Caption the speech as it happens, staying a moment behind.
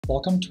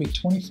Welcome to week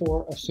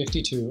 24 of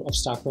 52 of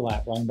Stock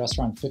Roulette, where I invest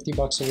around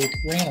 $50 a week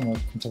randomly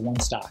into one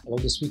stock. I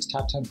load this week's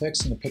top 10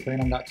 picks into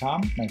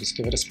pickrandom.com and I just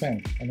give it a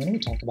spin. And then we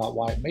talk about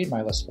why it made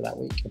my list for that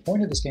week. The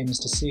point of this game is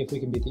to see if we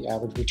can beat the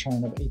average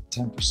return of 8 to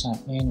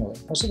 10% annually.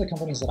 Most of the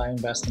companies that I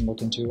invest and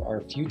look into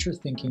are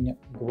future-thinking,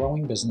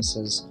 growing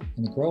businesses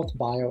in the growth,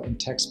 bio, and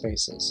tech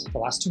spaces. The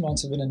last 2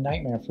 months have been a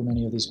nightmare for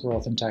many of these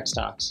growth and tech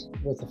stocks,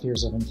 with the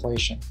fears of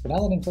inflation. But now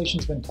that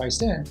inflation's been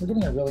priced in, we're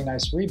getting a really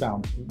nice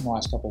rebound in the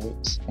last couple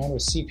weeks. And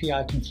with CPI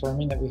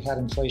confirming that we had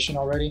inflation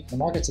already, the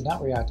markets did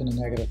not react in a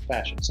negative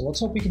fashion. So let's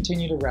hope we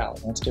continue to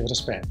rally. Let's give it a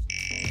spin.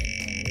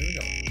 Here we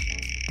go.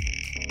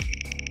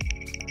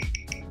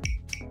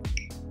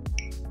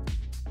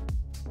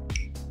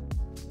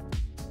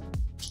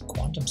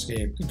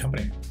 Quantumscape, good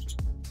company.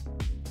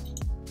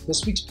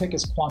 This week's pick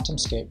is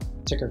Quantumscape,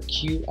 ticker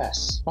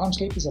QS.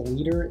 Quantumscape is a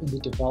leader in the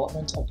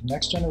development of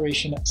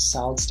next-generation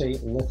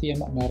solid-state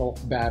lithium-metal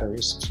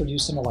batteries for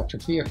use in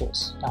electric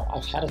vehicles. Now,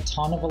 I've had a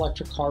ton of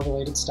electric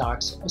car-related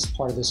stocks as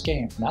part of this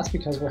game, and that's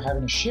because we're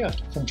having a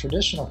shift from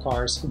traditional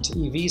cars into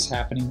EVs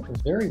happening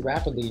very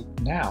rapidly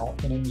now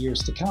and in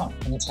years to come.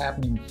 And it's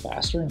happening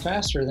faster and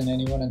faster than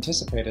anyone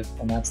anticipated,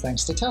 and that's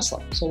thanks to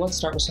Tesla. So let's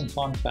start with some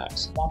fun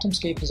facts.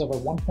 Quantumscape has over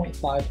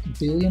 $1.5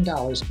 billion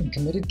in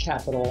committed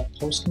capital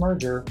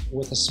post-merger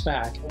with a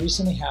SPAC that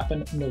recently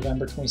happened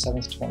November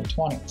 27th,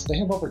 2020. So they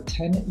have over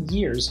 10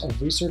 years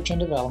of research and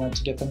development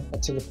to get them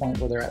to the point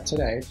where they're at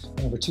today,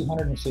 and over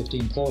 250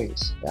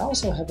 employees. They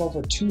also have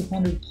over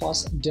 200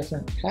 plus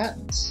different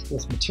patents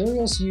with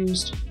materials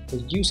used, the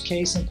use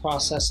case and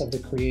process of the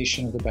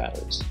creation of the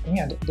batteries.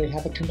 And they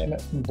have a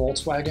commitment from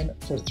Volkswagen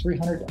for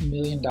 $300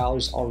 million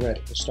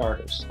already for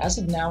starters. As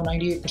of now,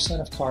 98%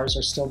 of cars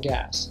are still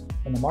gas,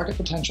 and the market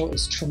potential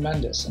is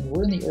tremendous, and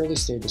we're in the early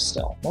stages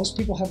still. Most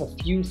people have a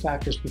few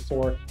factors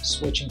before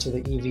switching to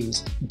the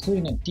EVs,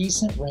 including a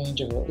decent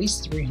range of at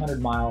least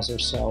 300 miles or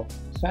so,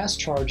 fast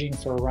charging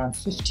for around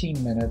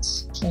 15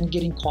 minutes, and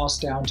getting costs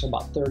down to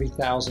about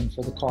 $30,000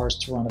 for the cars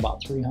to run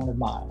about 300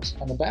 miles.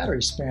 And the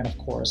battery span, of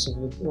course,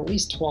 of at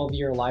least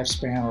 12-year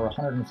lifespan or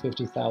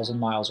 150,000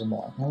 miles or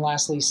more. And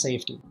lastly,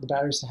 safety. The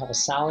batteries have a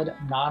solid,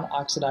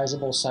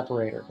 non-oxidizable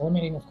separator,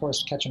 eliminating, of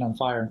course, catching on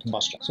fire and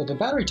combustion. So the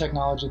battery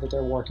technology that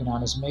they're working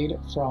on is made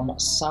from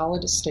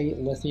solid-state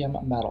lithium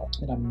metal.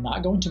 And I'm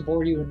not going to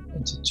bore you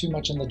into too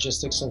much in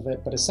logistics of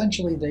it, but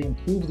essentially they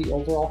improve the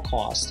overall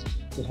cost.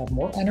 They have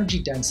more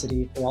energy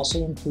density. They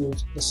also improve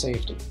the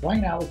safety. Right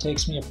now, it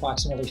takes me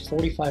approximately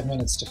 45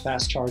 minutes to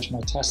fast charge my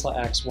Tesla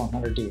X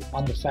 100D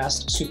on the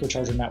fast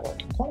supercharger network.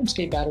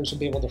 Quantumscape batteries will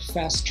be able to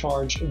fast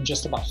charge in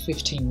just about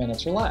 15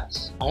 minutes or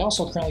less. I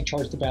also currently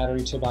charge the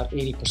battery to about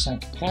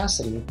 80%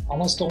 capacity,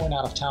 unless going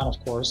out of town, of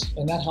course,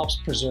 and that helps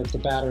preserve the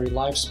battery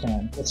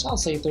lifespan. With solid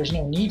state, there's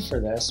no need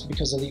for this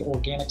because of the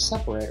organic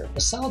separator.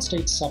 The solid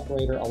state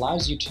separator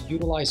allows you to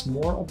utilize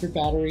more of your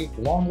battery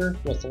longer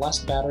with less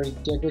battery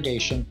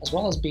degradation, as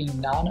well as being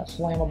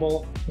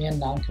non-flammable and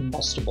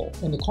non-combustible.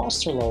 And the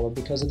costs are lower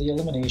because of the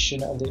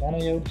elimination of the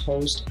anode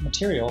host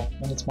material,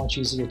 and it's much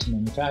easier to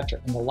manufacture.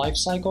 And the life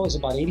cycle is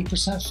about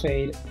 80%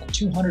 fade at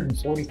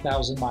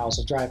 240,000 miles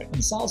of driving.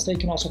 And solid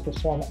state can also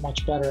perform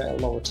much better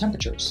at lower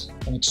temperatures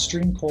and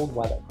extreme cold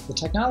weather. The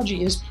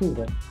technology is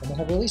proven, and they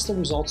have released the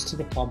results to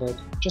the public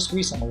just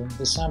recently in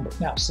December.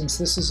 Now, since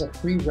this is a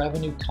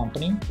pre-revenue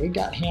company, they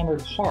got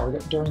hammered hard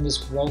during this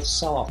growth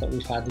sell-off that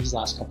we've had these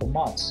last couple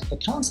months. The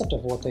concept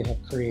of what they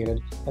have created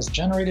has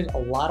generated a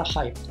lot of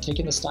hype,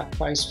 taking the stock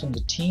price from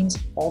the teens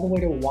all the way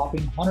to a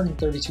whopping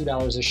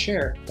 $132 a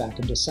share back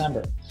in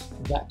December.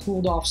 That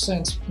cooled off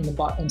since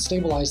and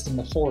stabilized in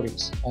the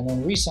 40s, and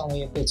then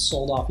recently it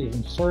sold off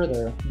even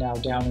further, now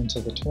down into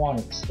the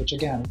 20s, which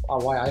again,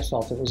 why I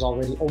felt it was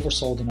already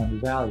oversold and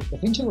undervalued. The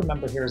thing to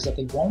remember here is that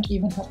they won't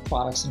even have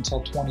products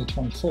until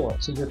 2024,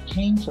 so you're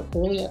paying for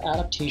early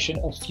adaptation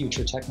of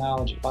future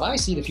technology. But I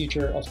see the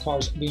future of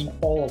cars being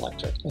all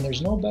electric, and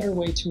there's no better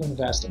way to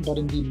invest but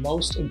in the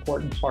most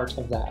important part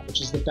of that,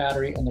 which is the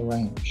battery and the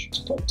range.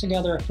 To put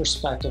together a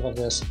perspective of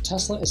this,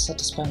 Tesla is set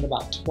to spend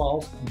about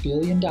 $12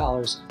 billion,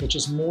 which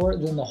is more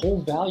than the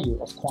whole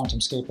value of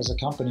Quantumscape as a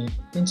company,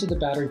 into the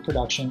battery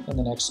production in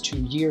the next 2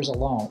 years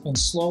alone. And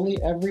slowly,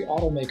 every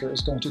automaker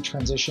is going to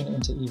transition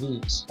into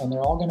EVs, and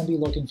they're all going to be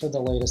looking for the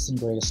latest and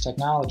greatest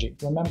technology.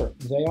 Remember,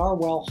 they are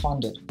well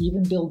funded.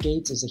 Even Bill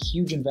Gates is a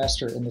huge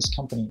investor in this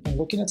company, and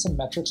looking at some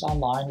metrics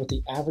online with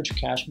the average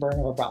cash burn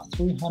of about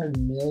 $300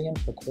 million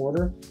per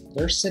quarter,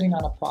 they're sitting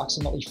on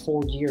approximately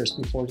 4 years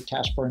before the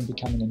cash burn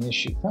becoming an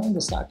issue. Currently,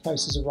 the stock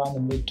price is around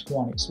the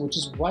mid-20s, which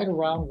is right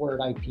around where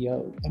it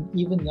IPO'd. And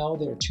even though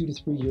they're 2 to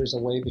 3 years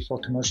away before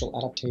commercial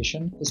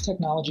adaptation, this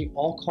technology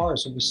all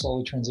cars will be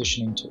slowly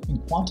transitioning to. And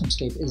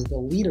Quantumscape is the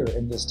leader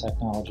in this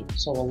technology,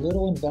 so a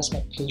little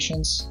investment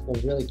patience will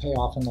really pay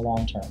off in the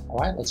long term. All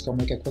right, let's go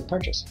make a quick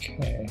purchase.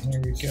 Okay,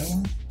 here we go.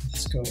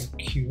 Let's go with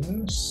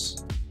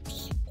QS.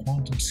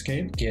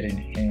 Quantumscape getting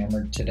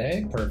hammered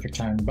today. Perfect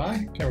time to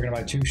buy. Okay, we're gonna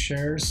buy 2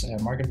 shares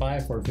at market buy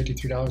for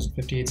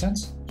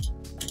 $53.58.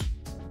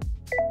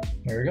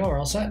 There we go, we're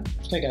all set.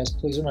 Okay guys,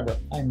 please remember,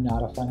 I'm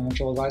not a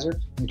financial advisor.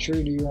 Make sure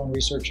you do your own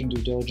research and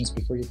due diligence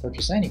before you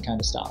purchase any kind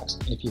of stocks.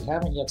 And if you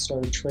haven't yet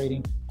started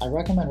trading, I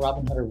recommend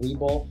Robinhood or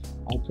Webull.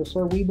 I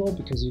prefer Webull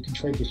because you can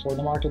trade before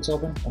the market's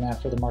open and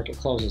after the market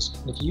closes.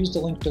 And if you use the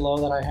link below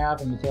that I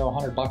have and you throw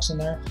 $100 in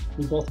there,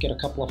 we both get a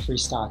couple of free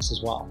stocks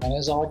as well. And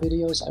as all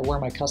videos, I wear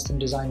my custom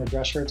designer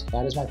dress shirts.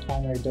 That is my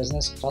primary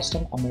business,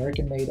 custom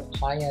American-made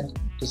high-end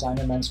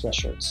designer men's dress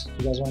shirts.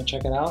 If you guys want to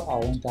check it out,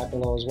 I'll link that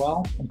below as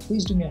well. And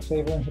please do me a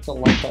favor and hit the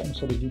like button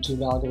for the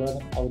YouTube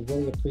algorithm. I would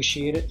really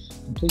appreciate it.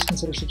 And please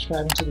consider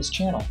subscribing to this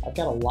channel. I've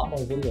got a lot more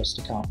videos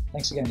to come.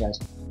 Thanks again,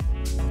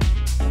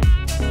 guys.